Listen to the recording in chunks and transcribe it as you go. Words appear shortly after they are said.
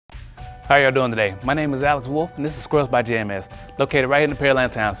How y'all doing today? My name is Alex Wolf, and this is Scrubs by JMS, located right here in the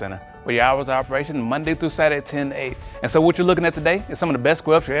Pearland Town Center, where your hours of operation Monday through Saturday 10 to 8. And so what you're looking at today is some of the best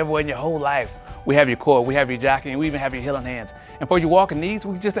scrubs you ever wear in your whole life. We have your core, we have your jockey, and we even have your healing hands. And for your walking needs,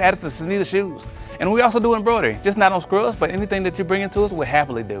 we just added the Sanita shoes. And we also do embroidery, just not on scrubs, but anything that you bring into us, we'll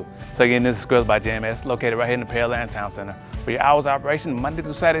happily do. So again, this is Scrubs by JMS, located right here in the Pearland Town Center, where your hours of operation Monday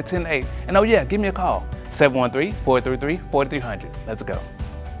through Saturday 10 to 8. And oh yeah, give me a call, 713-433-4300. Let's go.